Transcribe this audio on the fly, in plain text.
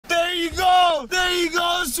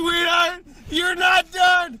sweetheart. You're not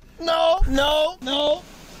done. No, no, no,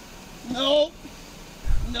 no,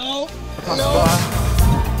 no, no.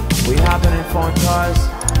 We hopping in phone cars.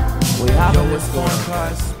 We hopping in phone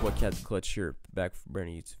cars. Boy, Captain Clutch here, back for a brand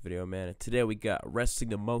new YouTube video, man. And today we got arresting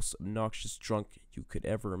the most obnoxious drunk you could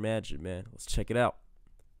ever imagine, man. Let's check it out.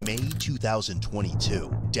 May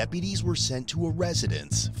 2022, deputies were sent to a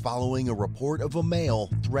residence following a report of a male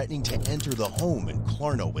threatening to enter the home in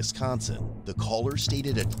Clarno, Wisconsin. The caller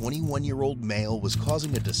stated a 21-year-old male was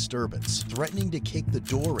causing a disturbance, threatening to kick the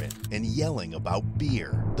door in and yelling about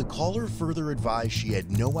beer. The caller further advised she had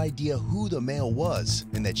no idea who the male was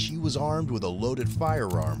and that she was armed with a loaded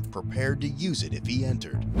firearm, prepared to use it if he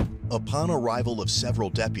entered. Upon arrival of several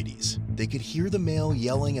deputies, they could hear the male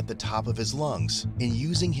yelling at the top of his lungs and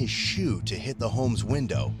using his shoe to hit the home's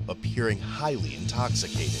window, appearing highly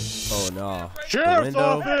intoxicated. Oh no. Sheriff's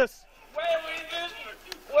office!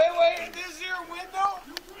 Wait, this is your window?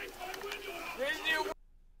 This is your...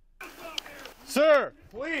 Sir!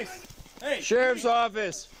 Police! Hey! Sheriff's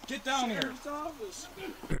office! Get down here! Sheriff's office!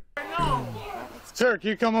 Sir, can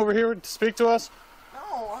you come over here to speak to us?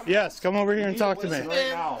 No, Yes, come over here and talk to me.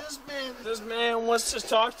 This man wants to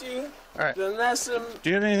talk to you. Alright. Then that's him. Do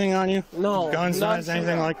you have anything on you? No. Guns, knives,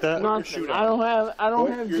 anything like that? Nothing. I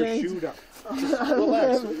don't have James.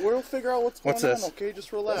 Relax. We'll figure out what's going this? on, okay?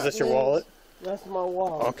 Just relax. Is this your wallet? That's my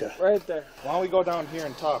wall. Okay. Right there. Why don't we go down here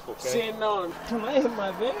and talk, okay? See, no, can I hit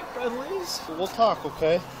my vape at least? We'll talk,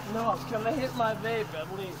 okay? No, can I hit my vape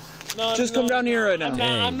at least? No, Just come down here right now.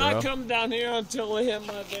 I'm not bro. coming down here until I hit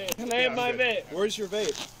my vape. Can I hit my vape? Where's your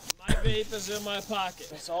vape? My vape is in my pocket.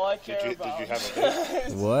 That's all I care about. Did you have a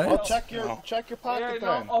vape? What? Well, check your pocket Here,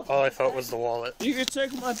 then. no, okay. All I thought was the wallet. You can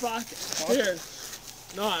check my pocket. Here.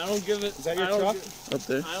 No, I don't give it. Is that your truck? Up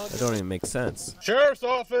there. That don't even make sense. Sheriff's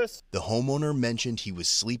office! The homeowner mentioned he was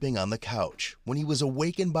sleeping on the couch when he was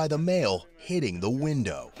awakened by the male hitting the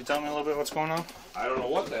window. Can you tell me a little bit what's going on? I don't know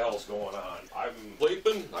what the hell's going on. I'm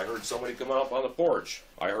sleeping. I heard somebody come up on the porch.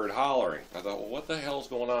 I heard hollering. I thought, well, what the hell's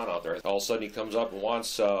going on out there? All of a sudden he comes up and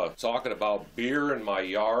wants talking about beer in my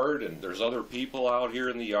yard, and there's other people out here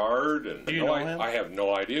in the yard. And Do you know him? I have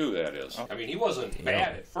no idea who that is. Okay. I mean, he wasn't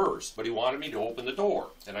bad at first, but he wanted me to open the door.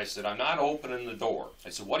 And I said, I'm not opening the door. I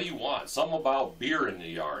said, what do you want? Something about beer in the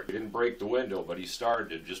yard. He didn't break the window, but he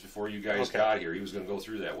started just before you guys got here. He was going to go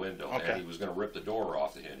through that window, and he was going to rip the door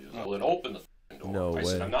off the hinges. Well, then open the door. No I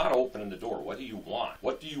said, way. I'm not opening the door. What do you want?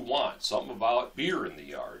 What do you want? Something about beer in the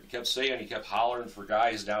yard. He kept saying, he kept hollering for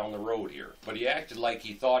guys down the road here. But he acted like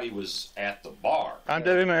he thought he was at the bar. I'm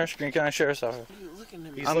Deputy Mayor, Green County Sheriff's Office. You're looking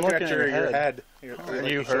at me. He's I'm looking looking at your head. Are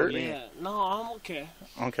you hurt? Yeah, no, I'm okay.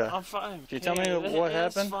 Okay. I'm fine. Can you tell me what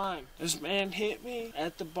happened? It's fine. This man hit me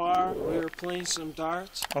at the bar. We were playing some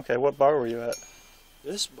darts. Okay, what bar were you at?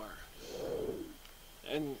 This bar.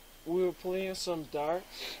 And we were playing some darts,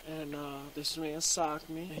 and this man socked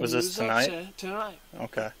me. And Was he this tonight? Upset. Tonight.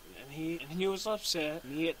 Okay. And he was upset.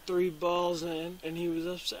 And he hit 3 balls in, and he was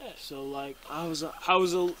upset. So like I was a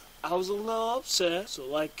little upset. So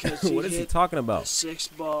like, cause What is he talking the about? 6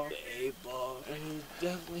 ball, the 8 ball, and he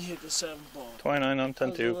definitely hit the 7 ball. 29 on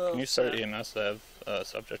 10-2. Can you start upset. EMS to have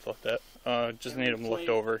subject looked at? Just need him looked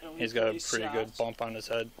over. He's got a pretty good bump on his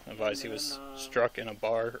head. Advise he was struck in a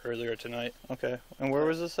bar earlier tonight. Okay. And where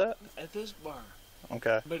was this at? At this bar.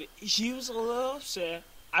 Okay. But he was a little upset.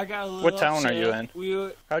 I got a little What town upset. are you in? We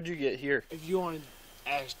were, How'd you get here? if you want to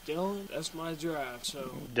ask Dylan, that's my drive.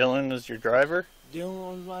 So Dylan is your driver?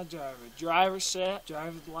 Dylan was my driver. Driver set,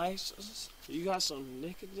 driver's license. You got some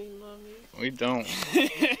nicotine on you? We don't.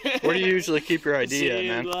 Where do you usually keep your ID See, at,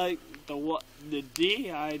 man? like the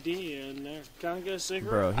D.I.D. in there. Can I get a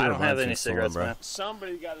cigarette? Bro, he I don't have reminds me any of someone, cigarettes, bro. man.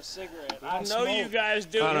 Somebody got a cigarette. I know smoke. you guys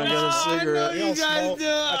do. I don't get a No, cigarette. I You know don't you guys smoke. do.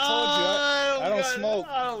 I told you, I don't smoke.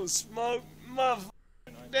 I don't smoke, motherfucker.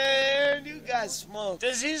 Man, you guys smoke.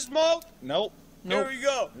 Does he smoke? Nope. Here we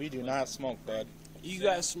go. We do not smoke, bud. You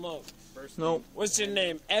guys smoke. Nope. What's your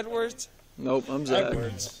name? Edwards? Nope, I'm Zach.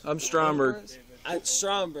 Edwards. I'm Stromberg.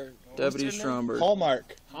 Stromberg. Deputy What's your name? Stromberg.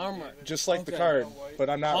 Hallmark. Hallmark. Just like the Okay. card, but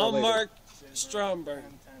I'm not related. Hallmark Stromberg.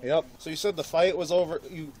 Yep. So you said the fight was over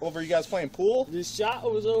you guys playing pool? The shot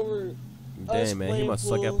was over. us Damn, man, he playing must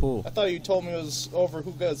suck at pool. I thought you told me it was over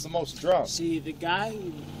who gets the most drunk. See, the guy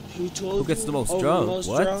who told Who gets you the most over drunk? The most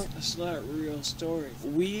What? drunk, that's not a real story.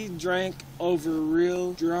 We drank over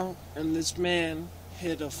real drunk, and this man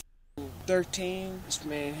hit a 13. This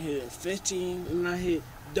man hit a 15, and I hit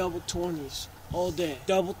double 20s all day.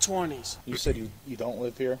 Double 20s. You said you don't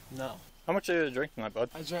live here? No. How much are you drinking, my bud?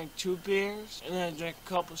 I drank 2 beers, and then I drank a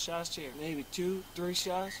couple shots here. Maybe 2, 3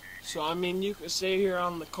 shots. So, I mean, you can stay here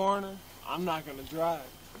on the corner. I'm not going to drive.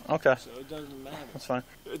 Okay. So it doesn't matter. That's fine.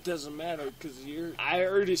 It doesn't matter because I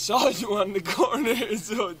already saw you on the corner,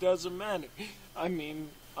 so it doesn't matter. I mean,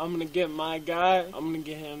 I'm gonna get my guy. I'm gonna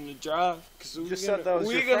get him to drive. Cause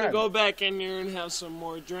we're gonna go back in here and have some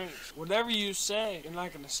more drinks. Whatever you say, you're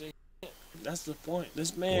not gonna say shit. That's the point.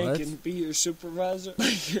 This man can be your supervisor,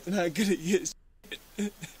 but you're not gonna get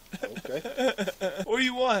shit. Okay. What do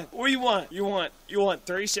you want? What do you want? You want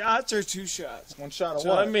 3 shots or 2 shots? 1 shot of So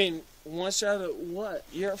what? I mean, 1 shot of what?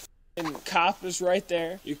 Your f***ing cop is right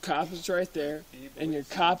there. Your cop is right there, and your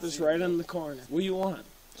cop is right in the corner. What do you want?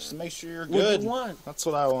 Just to make sure you're What good. do you want? That's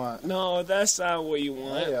what I want. No, that's not what you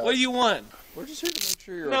want. Yeah. What do you want? We're just here to make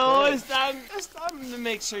sure you're No, okay. it's not. It's not to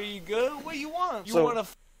make sure you're good. What do you want? You So- want a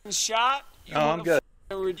f***ing shot? You No, want I'm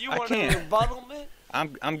good. You I want can't. a rebuttlement?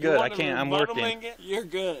 I'm You good. I want a can't. I'm working. rebuttlement? You're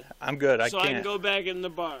good. I'm good. I So I can can't. go back in the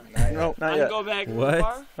bar. Nope, I not can yet. go back in What? the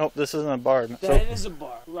bar. Nope, this isn't a bar. So That is a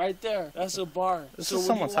bar. Right there. That's a bar. this So is what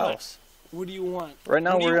someone's do you want? house. What do you want? Right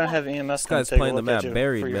now What do we're you gonna want? have EMS This come guy's take a playing the look at map you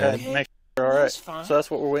buried, for your man. head. Make sure you're all right. That's fine. So that's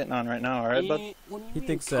what we're waiting on right now. All right, bud. What do you He mean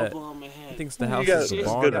thinks that- couple on my head? He thinks the You house guys is a is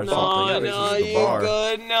barn good or at something. No, He thinks no, it's a you're bar.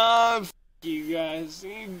 good. No, f you guys.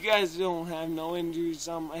 You guys don't have no injuries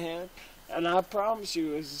on my head. And I promise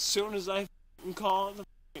you, as soon as I f***ing call the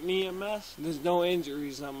f***ing EMS, there's no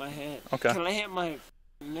injuries on my head. Okay. Can I hit my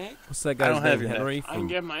f***ing neck? What's that I guy's don't have name? your Henry I can from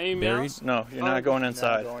get my Buried? emails. No, you're not going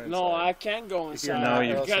inside. No, I can go inside. No,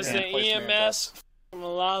 you because can't. the EMS f***ing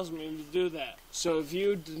allows me to do that. So if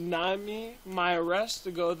you deny me my arrest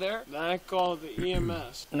to go there, then I call the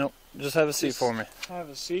EMS. Nope. Just have a seat for me. Have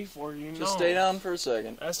a seat for you. Just stay down for a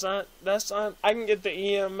second. That's not. I can get the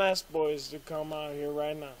EMS boys to come out here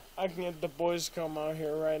right now. I can get the boys to come out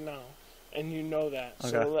here right now, and you know that.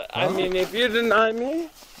 Okay. So I mean, if you deny me,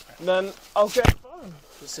 then okay, fine.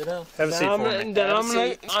 Just sit down. Have a seat for me. Then Have a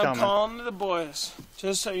seat. It's I'm coming. calling the boys,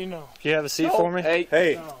 just so you know. If you have a seat for me. Hey,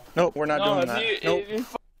 Hey, No, Nope, we're not no, doing if that. you, Nope, if you,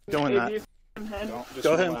 doing if that. you f***ing had- just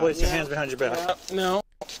Go ahead and place your Yeah. hands behind your back. no,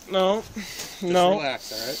 no, no,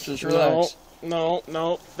 relax, all right? just no, relax.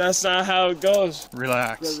 no. That's not how it goes.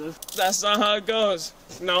 Relax. That's not how it goes.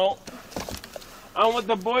 No. I want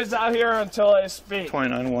the boys out here until I speak.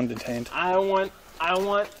 29-1 detained. I want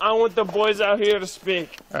the boys out here to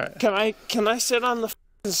speak. All right. Can I sit on the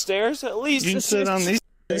f***ing stairs at least? You can sit on these.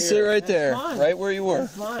 Just sit right there, fine. right where you were.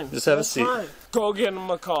 Fine. Just have a That's seat. fine. Go get them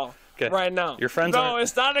a call. Okay. Right now. Your friends No, aren't-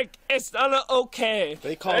 it's not a okay.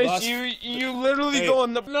 They called It's us. You literally Hey. go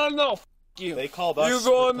in the no. F you. They called us. You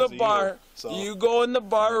go in the because of bar. You, so. You go in the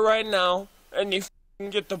bar right now, and you f***ing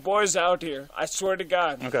get the boys out here. I swear to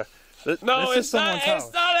God. Okay. No, this is it's not. someone's house.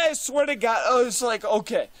 It's not. I swear to God. Oh, it's like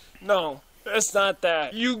okay. No, it's not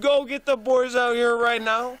that. You go get the boys out here right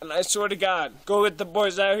now, and I swear to God, go get the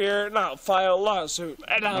boys out here, and I'll file a lawsuit,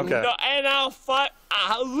 and Okay.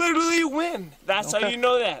 I'll literally win. That's how Okay. you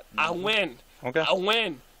know that. I win. Okay. I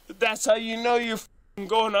win. That's how you know you're f***ing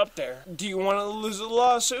going up there. Do you want to lose a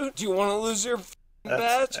lawsuit? Do you want to lose your f***ing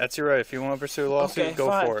badge? That's your right. If you want to pursue a lawsuit, Okay, go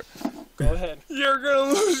fine. for it. Go ahead. You're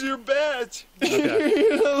gonna lose your badge. Okay.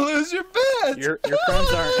 You're gonna lose your badge. Your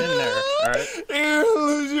friends aren't in there. All right. You're gonna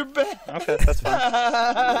lose your badge. Okay, that's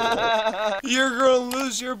fine. You're gonna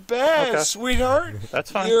lose your badge, Okay. sweetheart.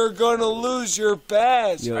 That's fine. You're gonna lose your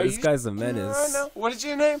badge. Yo, Are this you guy's a right menace. now? What is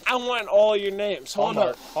your name? I want all your names. Hold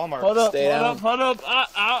Hallmark. up. Hallmark. Hold up. Stay down. Hold up.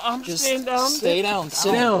 I'm Just staying down. stay down.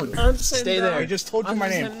 Sit down. I'm sitting Stay down. there. I just told you I'm my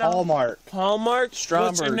just name. sitting down. Hallmark. Hallmark. What's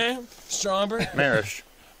your Stromberg. name? Stromberg. Marish.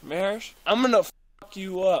 Marish. I'm gonna fuck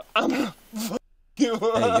you up. I'm gonna fuck you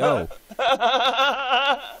Hey, up. yo.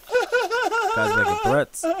 Guy's making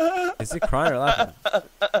threats. Is he crying or laughing?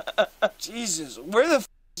 Jesus, where the f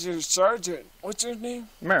is your sergeant? What's your name?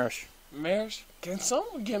 Marish. Marish? Can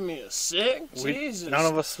someone give me a cig? Jesus. None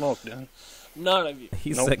of us smoke, dude. None of you. He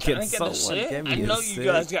Nope. said, Can "Can I get a someone cig? give I me know a you cig?"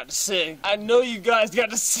 guys got a cig. I know you guys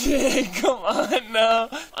got a cig. Come on now.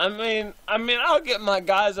 I mean, I'll get my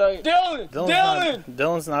guys out here. Dylan!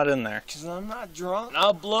 Dylan's not in there. Because I'm not drunk. And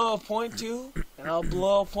I'll blow a .2 and I'll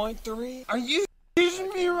blow a .3. Are you using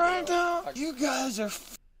me right now? You guys are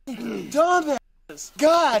f***ing dumbasses.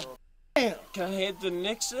 God damn. Can I hit the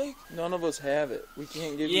Nick sig? None of us have it. We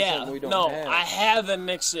can't give you Yeah, something we don't no, have. I have the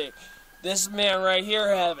Nick sig. This man right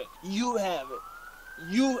here have it. You have it.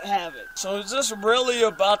 You have it. So is this really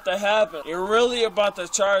about to happen? You're really about to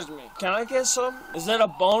charge me. Can I get some? Is that a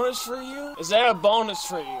bonus for you? Is that a bonus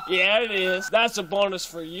for you? Yeah, it is. That's a bonus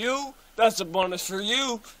for you. That's a bonus for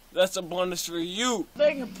you. That's a bonus for you.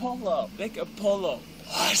 They can pull up. They can pull up.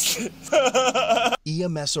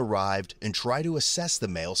 EMS arrived and tried to assess the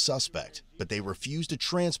male suspect, but they refused to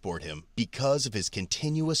transport him because of his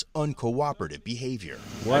continuous uncooperative behavior.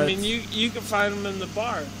 What? I mean, you can find him in the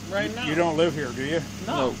bar right now. You don't live here, do you?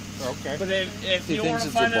 No. Okay. But if He you thinks want to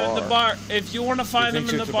it's a find him in the bar. bar, if you want to find him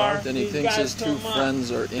thinks in the it's a bar, bar? Then he these thinks guys his two come up.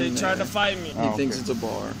 friends are They in tried there. to fight me. He thinks it's a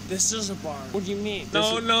bar. This is a bar. What do you mean? This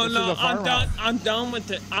No, is no. a I'm done. firearm. I'm done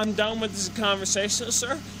with it. I'm done with this conversation,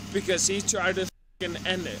 sir, because he tried to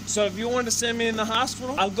end it. So if you want to send me in the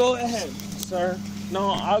hospital, I'll go ahead, sir.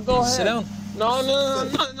 No, I'll go ahead. Sit down. No.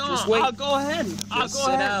 Just wait. I'll go ahead. I'll go sit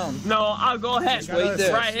ahead. down. No, I'll go ahead. Just wait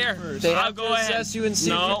there. Right here. They I'll have go to ahead. assess you and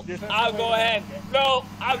see if No, you- I'll go ahead. No,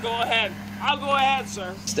 I'll go ahead. I'll go ahead,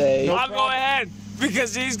 sir. Stay. I'll go ahead.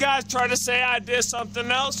 Because these guys try to say I did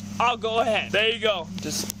something else, I'll go ahead. There you go.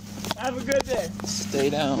 Just Have a good day.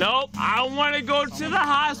 stay down. Nope, I want to go to the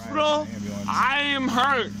hospital. I am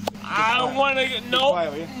hurt. I want to get, nope,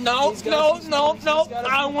 nope.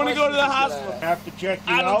 I want to go to the hospital. Have to check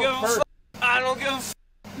you I don't out give a first. fuck. I don't give a fuck.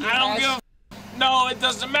 I don't give a fuck. No, it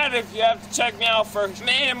doesn't matter if you have to check me out first.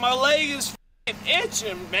 Man, my leg is fucking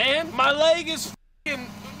itching, man. My leg is fucking,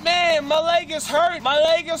 man, my leg is hurt. My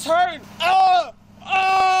leg is hurt. Oh!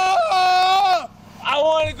 I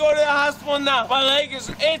want to go to the hospital now. My leg is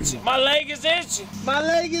itching. My leg is itching. My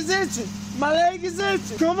leg is itching. My leg is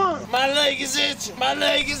itching. Come on. My leg is itching. My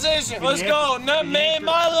leg is itching. Let's go. No, man,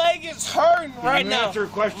 my leg is hurting right now. Answer a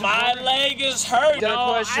question My for me? leg is hurting. Got a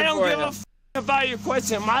No, question I don't for give you. a f about your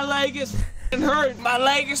question. My leg is f***ing hurt. My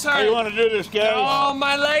leg is How hurt. you want to do this, guys? Oh,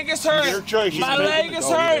 my leg is hurt. Your choice. My You leg can is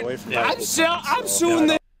go either way hurt. from that. I'm suing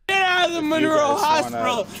the shit out of the Monroe guys wanna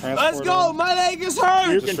Hospital. transport Let's go. him, My leg is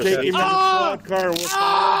hurt. You can take him in the squad car.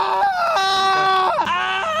 We'll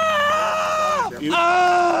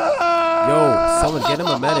Yo, someone get him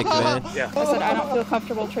a medic, man. I said I don't feel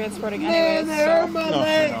comfortable transporting anyways. They hurt my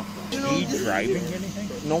leg. He driving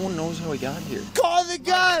anything? No one knows how he got here. Call the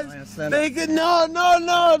guys. They can no.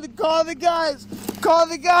 Call the guys. Call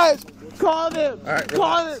the guys. Call them. All right,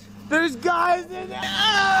 Call them. There's guys in there.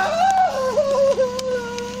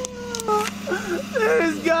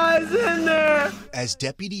 There's guys in there. As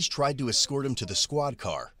deputies tried to escort him to the squad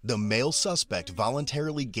car, the male suspect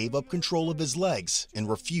voluntarily gave up control of his legs and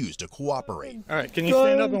refused to cooperate. All right, can you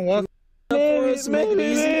stand up and walk?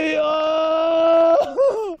 Maybe.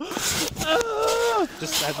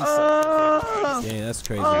 Just Dang, that's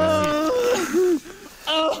crazy, man.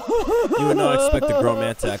 You would not expect a grown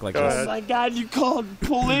man to act like Oh this. my God, you called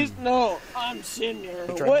police? No, I'm sitting here.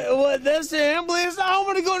 What, that's the ambulance? I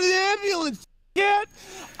want to go to the ambulance. Kid.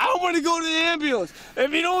 I want to go to the ambulance.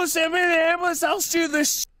 If you don't send me to the ambulance, I'll sue the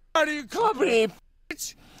shit out of your company,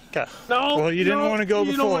 bitch. Okay. No. Well, you didn't want to go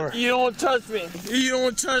before. You don't touch me. You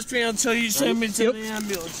don't touch me until you send me to the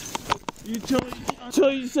ambulance.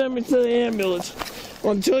 Until you send me to the ambulance.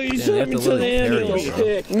 Until you send me to the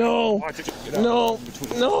ambulance. No.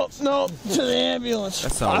 To the ambulance.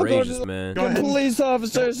 That's I'll go outrageous, to man. the police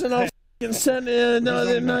officers and I'll f***ing send it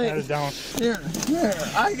another night. Down. Here.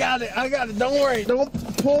 I got it. Don't worry. Don't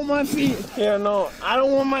pull my feet. Here, no. I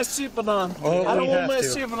don't want my seatbelt on. Oh, I don't we want have my to.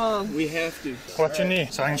 seatbelt on. We have to. Watch your knee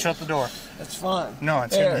so I can shut the door. That's fine. No,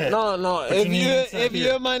 it's gonna Here. hit. No. Put your knee inside If you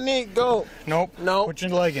here. have my knee, go. Nope. No. Put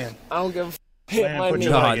your leg in. I don't give a f***. Hit Man, my put knee.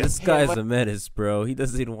 your Nah, leg in. this guy's a menace, bro. He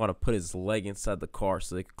doesn't even want to put his leg inside the car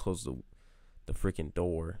so they can close the freaking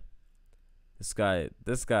door. This guy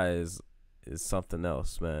is something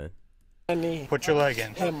else, man. My knee. Put your leg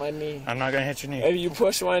in. Hit my knee. I'm not gonna hit your knee. If you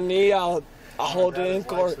push my knee, I'll hold it in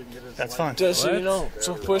court. That's fine. Just so you What? know.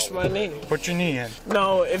 So push my knee. Put your knee in.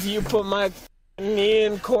 No, if you put my knee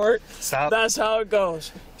in court, Stop. that's how it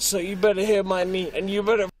goes. So you better hit my knee, and you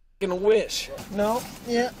better f***ing wish. No.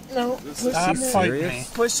 Stop fighting me.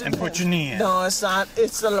 Push it And put in. your knee in. No, it's not.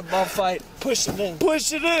 It's not about fight. Push it in.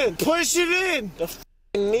 Push it in. Push it in. The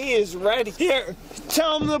f***ing knee is ready. Here,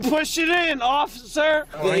 tell him to push it in, officer.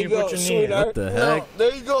 Why There don't you you go, put your knee in? sweetheart. What the No, heck?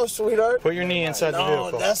 there you go, sweetheart. Put your knee inside the No,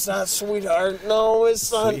 vehicle. that's not sweetheart. No,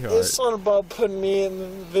 it's not. Sweetheart. It's not about putting me in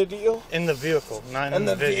the video. In the vehicle, not In in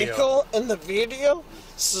the the video. vehicle, in the video,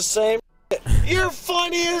 it's the same. You're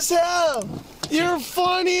funny as hell. You're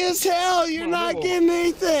funny as hell. You're not getting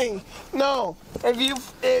anything. No. If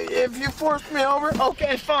you force me over,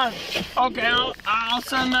 okay, fine. Okay, I'll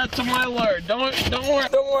send that to my lawyer. Don't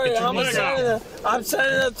worry. I'm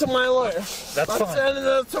sending that to my lawyer. That's I'm fine. sending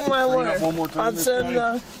that to my lawyer. I'm sending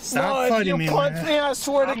that. Stop No, if fighting you me, punch man. me, I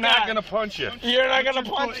swear to God. I'm not gonna punch you. You're not gonna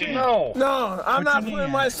punch me? No. No, I'm not your knee putting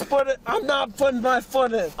in. my foot in. I'm not putting my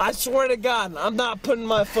foot in. I swear to God, I'm not putting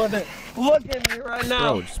my foot in. Look at me right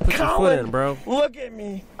now. Bro, just put your foot Colin, in, bro. Look at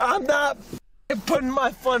me. I'm not putting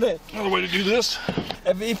my foot in. Another way to do this.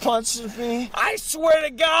 If he punches me, I swear to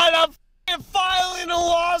God, I'm f***ing filing a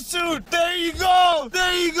lawsuit. There you go.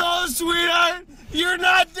 There you go, sweetheart. You're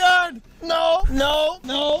not done. No, no,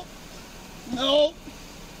 no, no,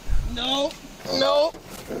 no, no,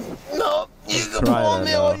 no. You can pull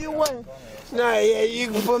me all you want. Nah, yeah, you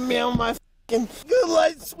can put me on my f***ing good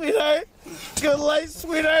light, sweetheart. Good light,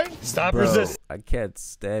 sweetheart. Stop Bro, resisting. I can't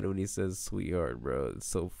stand when he says sweetheart, bro. It's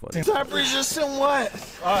so funny. Stop resisting what?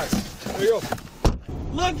 Alright, here you go.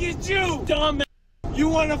 Look at you, dumb. You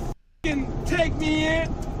wanna f***ing take me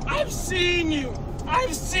in? I've seen you.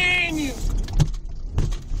 I've seen you.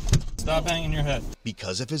 Stop hanging your head.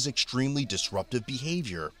 Because of his extremely disruptive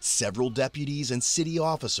behavior, several deputies and city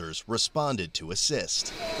officers responded to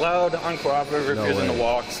assist. Loud, uncooperative, No refusing way. to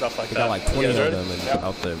walk, stuff like They that. got like 20 You of guys them ready?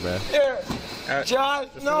 out there, bro. Here, Alright. Josh.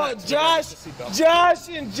 Just No, relax. Josh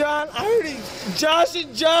and John. I already. Josh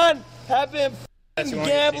and John have been Yes, you want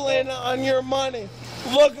your gambling on your money.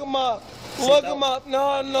 Look them up. Look them up.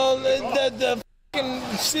 No, the f***ing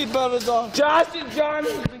seatbelt is off. Josh and John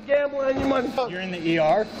have been gambling on your money. You're in the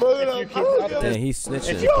ER. Look it If up. you I keep don't up give a Dang, he's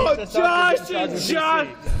snitching. Yo, this up, Josh you're and getting charged John.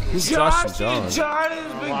 with Who's Josh and Josh John?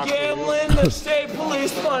 has been gambling the state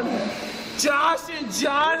police money. Josh and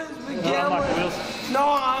John has been gambling. No,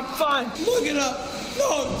 I'm fine. Look it up.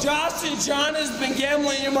 No, Josh and John has been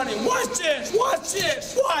gambling your money. Watch this. Watch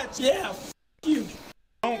this. Watch. Yeah, f*** you.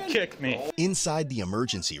 Don't kick me. Inside the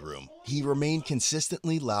emergency room, he remained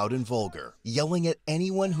consistently loud and vulgar, yelling at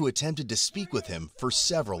anyone who attempted to speak with him for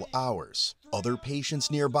several hours. Other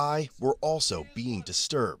patients nearby were also being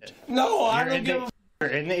disturbed. No, I You're don't in give the, a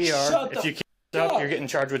you're in the ER. Shut If the you keep f- up, up. you're getting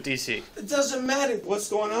charged with DC. It doesn't matter. What's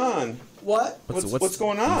going on? What? What's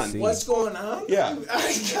going on? DC? What's going on? Yeah.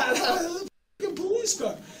 I got out of the f***ing police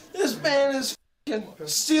car. This man is f***ing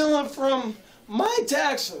stealing from my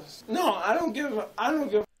taxes. No, I don't give a.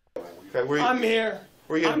 Okay, where you, I'm here.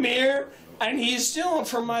 where you, I'm here, and he's stealing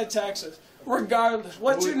from my taxes. Regardless.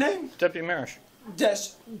 What's your name? Deputy Marish.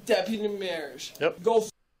 Deputy Mayors. Yep. Go f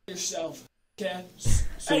yourself, okay?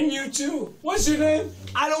 And you too. What's your name?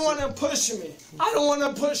 I don't want to push me. I don't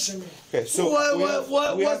want to push me. Okay, so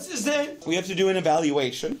What's his name? we have to do an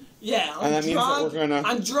evaluation. Yeah, I'm And that means that drunk. we're gonna-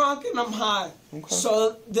 I'm drunk and I'm high. Okay.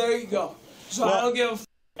 So there you go. So I Well- don't give a f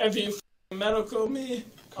if you f medical me.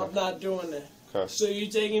 I'm not doing it. Okay. So you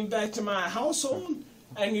take him back to my household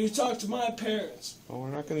and you talk to my parents. Well, we're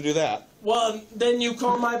not going to do that. Well, then you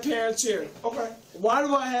call my parents here. Okay. Why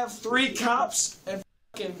do I have 3 cops and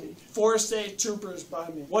f***ing 4 state troopers by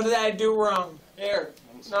me? What did I do wrong? Here.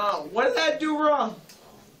 No. What did I do wrong?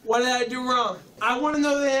 What did I do wrong? I want to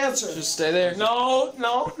know the answer. Just stay there. No.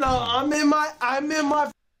 I'm in my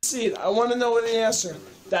f***ing seat. I want to know the answer.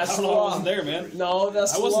 That's the law. I wasn't there, man. No,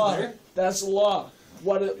 that's I the wasn't law. there. That's the law.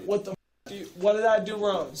 What the what did I do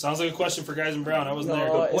wrong? Sounds like a question for guys in brown. I wasn't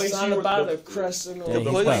No, there. it's not about the Crescent or Yeah, the he's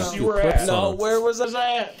place got you were clips at. on No, him. where was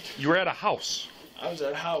I at? You were at a house. I was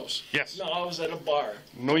at a house. Yes. No, I was at a bar.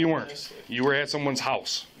 No, you weren't. You were at someone's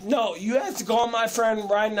house. No, you have to call my friend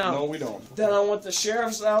right now. No, we don't. Then I want the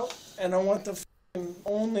sheriffs out, and I want the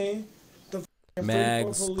only the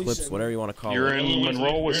Mags, police clips, in. whatever you want to call You're it. in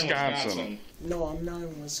Monroe, Wisconsin. No, I'm not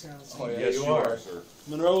in Wisconsin. Oh, yes, you are, sir.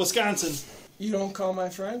 Monroe, Wisconsin. You don't call my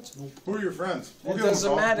friends? Who are your friends? It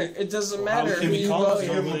doesn't matter. It doesn't matter. can we You, call them?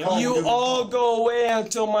 Give them a call. you all go away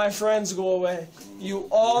until my friends go away. You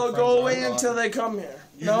all go away until they come here.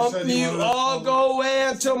 No, you all go away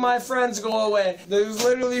until my friends go away. There's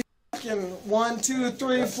literally fucking 1, 2,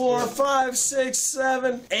 3, 4, 5, 6,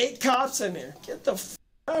 7, 8 cops in here. Get the f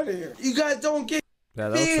out of here. You guys don't get Yeah,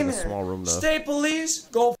 that was in in a here. small room, though. State police,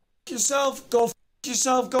 go f yourself. Go f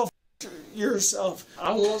yourself. Go f yourself.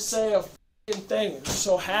 I won't say a fucking thing.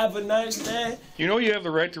 So have a nice day. You know you have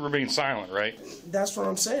the right to remain silent, right? That's what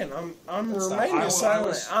I'm saying. I'm I remaining was-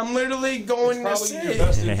 silent. I'm literally going to Probably in your say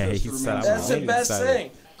best Hey, interest he to said remain I'm that's the remaining best silent.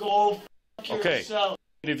 thing. Go f Okay. yourself.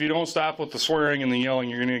 If you don't stop with the swearing and the yelling,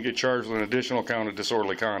 you're going to get charged with an additional count of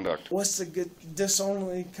disorderly conduct. What's the good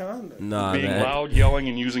disorderly conduct? Nah, Being man. loud, yelling,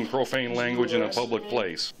 and using profane language in a public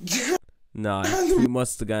place. Nah, he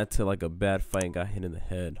must have got into like a bad fight and got hit in the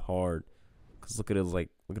head hard. Cause look at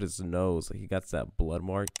his nose. Like he got that blood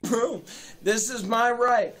mark. Bro, this is my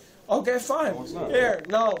right. Okay, fine. Here,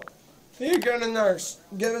 no. Here, get a nurse.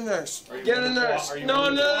 Get a nurse. Get a nurse.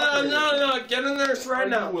 No. Get a nurse right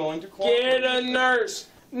now. Get a nurse.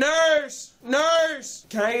 Nurse!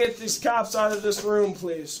 Can I get these cops out of this room,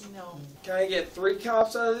 please? No. Can I get 3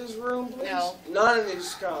 cops out of this room, please? No. None of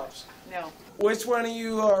these cops. No. Which one of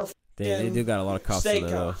you are Damn, they do got a lot of cops state in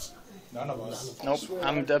there, though. cops? None of us. Nope,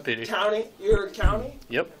 I'm a deputy. County? You're a county?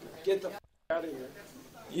 Yep. Get the f out of here.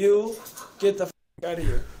 You get the f out of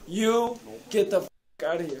here. You get the f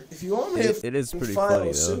out of here. If you want me to It is pretty file funny,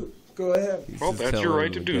 a though. suit, go ahead. Well, that's your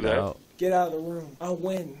right to do that. Get out of the room. I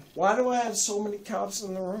win. Why do I have so many cops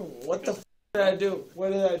in the room? What the did I do?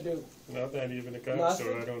 What did I do? Not that even a cop, Nothing?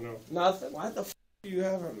 so I don't know. Nothing. Why the do you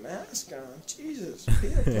have a mask on? Jesus.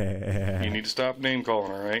 You need to stop name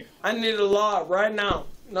calling, all right? I need a law right now.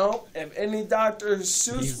 No, if any doctor He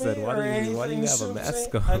suits said, me why or do you anything have a suits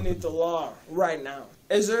mask me, on? I need the law right now.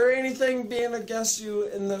 Is there anything being against you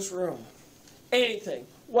in this room? Anything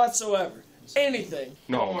whatsoever? Anything?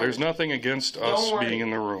 No, there's nothing against us Don't worry. being in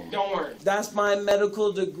the room. Don't worry. That's my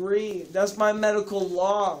medical degree. That's my medical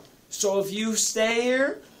law. So if you stay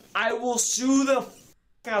here, I will sue the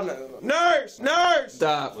out of you. Nurse! Nurse!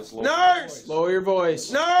 Stop. Nurse! Lower your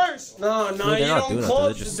voice. Nurse! No, Dude, you they're not don't doing close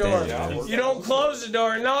nothing, they're just the door. standing there. You don't close the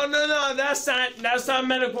door. No, that's not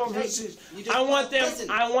medical procedure. I want them.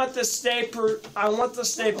 listen. I want the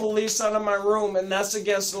state police out of my room, and that's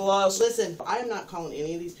against the law. Listen, I am not calling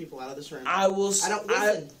any of these people out of this room. I will. I don't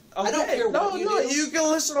listen. I don't Okay, care what you do. you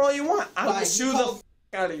can listen all you want. I will Fine, sue you the call-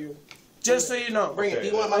 out of you. Just so you know. Bring it. Do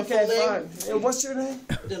you want my Okay, full name? fine. Hey, what's your name?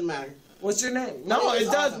 It doesn't matter. What's your name? My No, name is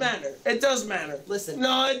it does Autumn. matter. It does matter. Listen.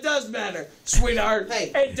 No, it does matter, sweetheart.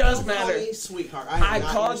 Hey, it does don't matter. Call me sweetheart. I am I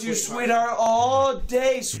not called your you sweetheart all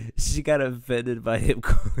day. She got offended by him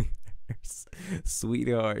calling her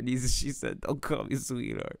sweetheart. She said, don't call me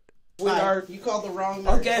sweetheart. Sweetheart. You called the wrong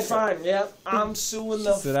nurse. Okay, fine. Yep. I'm suing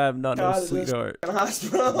the She said, I am not no out of this sweetheart.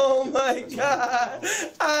 hospital. Oh my God.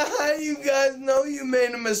 You guys know you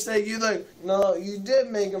made a mistake. You like, no, you did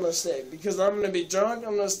make a mistake because I'm going to be drunk.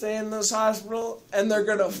 I'm going to stay in this hospital and they're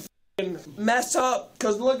going to mess up.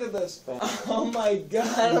 Because look at this. Oh my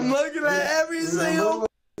God. I'm looking at every single.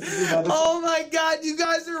 Oh my God. You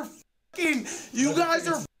guys are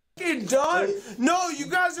done. No, you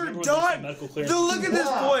guys are done. Look at this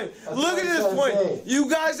point. Look at this point. You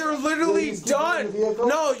guys are literally done.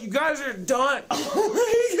 No, you guys are done. Oh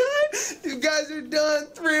my God. You guys are done.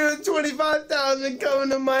 $325,000 coming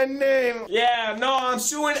to my name. Yeah, no, I'm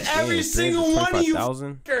suing every single one of you.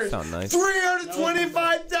 Sound nice.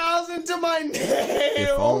 $325,000 to my name.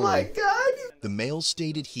 Oh my God. The male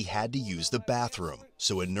stated he had to use the bathroom,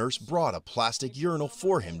 so a nurse brought a plastic urinal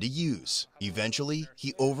for him to use. Eventually,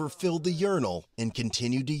 he overfilled the urinal and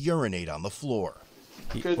continued to urinate on the floor.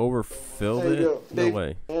 He overfilled it? No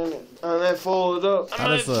way. And I fold it up. How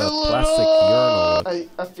does a plastic urinal look?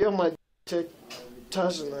 I feel my dick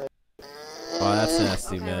touching that. Oh, that's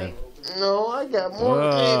nasty, man. No, I got more.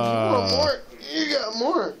 Hey, if you want more, you got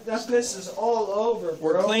more. That piss is all over, bro.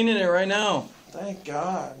 We're cleaning it right now. Thank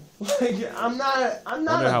God. Like, I'm not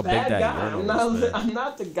Wonder how a big bad that guy. urinal is, man. I'm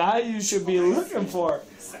not the guy you should be looking for.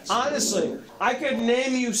 Honestly, I could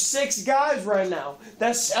name you 6 guys right now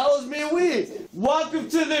that sells me weed. Welcome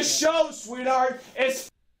to the show, sweetheart.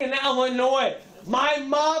 It's f***ing Illinois. My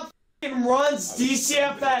mom f***ing runs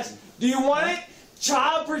DCFS. Do you want it?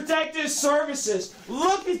 Child Protective Services.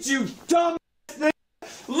 Look at you, dumb thing.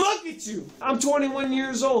 Look at you. I'm 21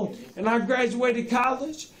 years old, and I graduated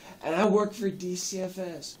college. And I work for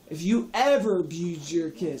DCFS. If you ever abuse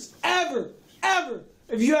your kids, ever,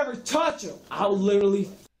 if you ever touch them, I'll literally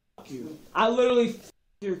f*** you. I'll literally f***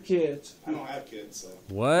 your kids. I don't have kids, so.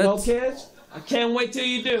 What? No kids? I can't wait till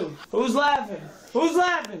you do. Who's laughing? Who's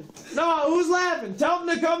laughing? No, who's laughing? Tell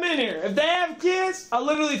them to come in here. If they have kids, I'll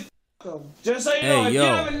literally f*** them. Just so you know, if you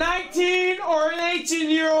have a 19 or an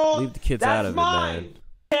 18-year-old, leave the kids that's out of it, mine. man.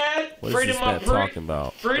 What What is this man talking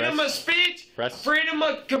about? Freedom of speech, freedom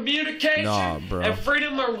of communication, Nah, bro. and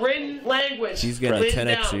freedom of written language. He's getting written 10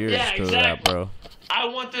 extra down. years Yeah, to exactly. that, bro. I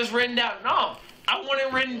want this written down. No, I want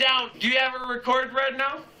it written down. Do you have it recorded right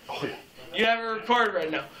now? Oh, yeah. You have it recorded right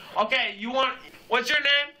now. Okay, you want, what's your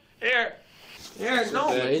name? Here, no.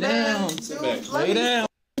 Lay man, down. dude, Lay down.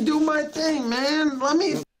 do my thing, man. Let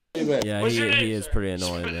me. Yeah, What's your name, he is sir? pretty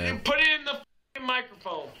annoying, man. Put it in the f***ing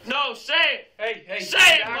microphone. No, say it. Hey, Say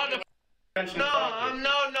it, mother.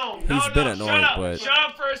 No. He's been Shut annoying, up. but Shut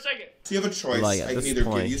up for a second. So you have a choice. Like, at I can this either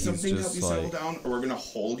point, give you he's something to help just you settle like- down, or we're gonna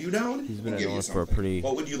hold you down He's been and give you annoying for a something. pretty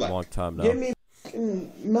What would you like? long time now. Give me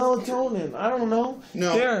f***ing melatonin. I don't know.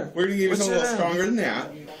 No, Here. we're gonna give you What's something a your little name? stronger than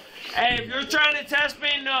that. Hey, if you're trying to test me,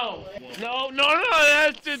 no. No,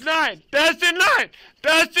 that's denied. That's denied.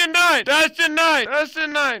 That's denied. That's denied. That's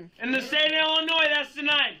denied. In the state of Illinois, that's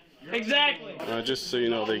denied. Exactly. Just so you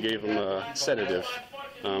know, they gave him a sedative.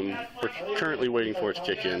 We're currently waiting for it to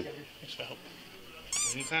kick in.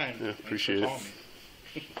 Anytime. Yeah, appreciate it.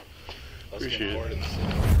 Appreciate it.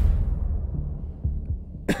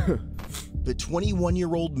 The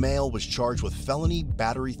 21-year-old male was charged with felony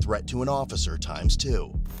battery threat to an officer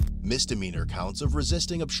 ×2, misdemeanor counts of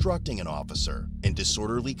resisting obstructing an officer, and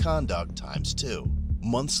disorderly conduct ×2.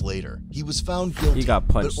 Months later, he was found guilty, He got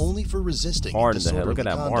punched but only for resisting hard in the head. Look at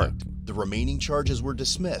disorderly that mark. conduct. The remaining charges were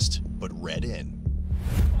dismissed, but read in.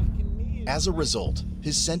 As a result,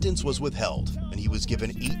 his sentence was withheld, and he was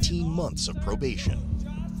given 18 months of probation.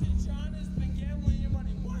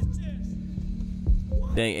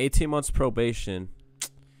 Dang, 18 months probation.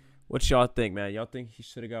 What y'all think, man? Y'all think he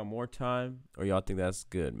should have got more time? Or y'all think that's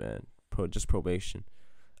good, man? Just probation.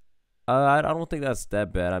 I don't think that's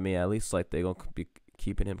that bad. I mean, at least like they gonna be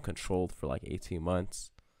keeping him controlled for like 18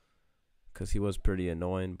 months. Because he was pretty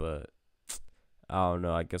annoying, but I don't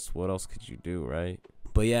know. I guess what else could you do, right?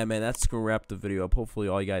 But yeah, man, that's gonna wrap the video up. Hopefully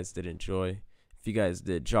all you guys did enjoy. If you guys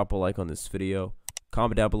did, drop a like on this video.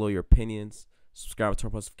 Comment down below your opinions. Subscribe,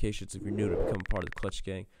 turn notifications if you're new to become part of the Clutch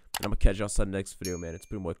Gang. And I'm gonna catch y'all on the next video, man. It's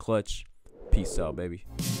been my Clutch. Peace out, baby.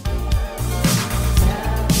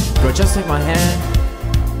 Bro, just take my hand.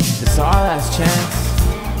 It's our last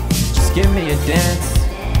chance. Just give me a dance.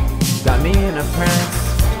 Got me in a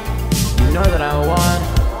prance. You know that I won.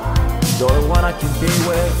 The only one I can be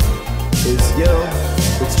with is you.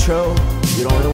 It's true. You don't